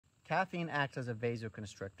Caffeine acts as a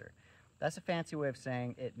vasoconstrictor. That's a fancy way of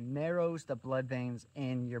saying it narrows the blood veins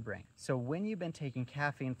in your brain. So when you've been taking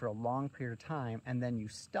caffeine for a long period of time and then you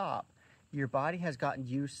stop, your body has gotten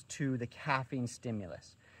used to the caffeine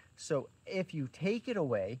stimulus. So if you take it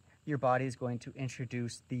away, your body is going to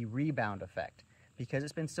introduce the rebound effect. Because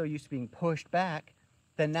it's been so used to being pushed back,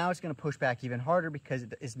 then now it's going to push back even harder because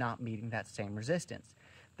it is not meeting that same resistance.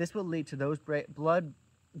 This will lead to those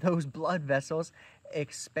blood vessels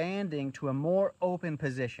expanding to a more open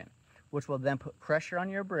position, which will then put pressure on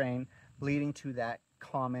your brain, leading to that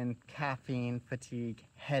common caffeine fatigue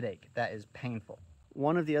headache that is painful.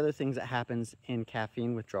 One of the other things that happens in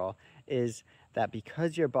caffeine withdrawal is that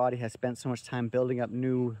because your body has spent so much time building up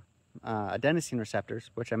new adenosine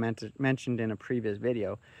receptors, which I mentioned in a previous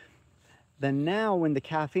video, then now when the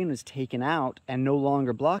caffeine is taken out and no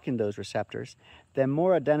longer blocking those receptors, then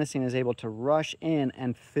more adenosine is able to rush in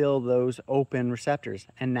and fill those open receptors,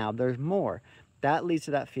 and now there's more. That leads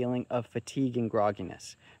to that feeling of fatigue and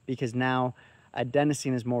grogginess, because now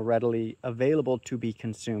adenosine is more readily available to be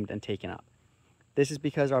consumed and taken up. This is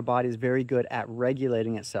because our body is very good at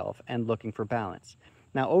regulating itself and looking for balance.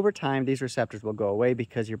 Now, over time, these receptors will go away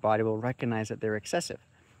because your body will recognize that they're excessive.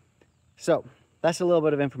 So, that's a little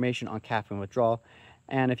bit of information on caffeine withdrawal.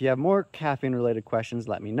 And if you have more caffeine-related questions,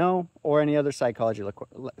 let me know, or any other psychology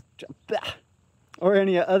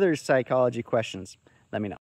questions, let me know.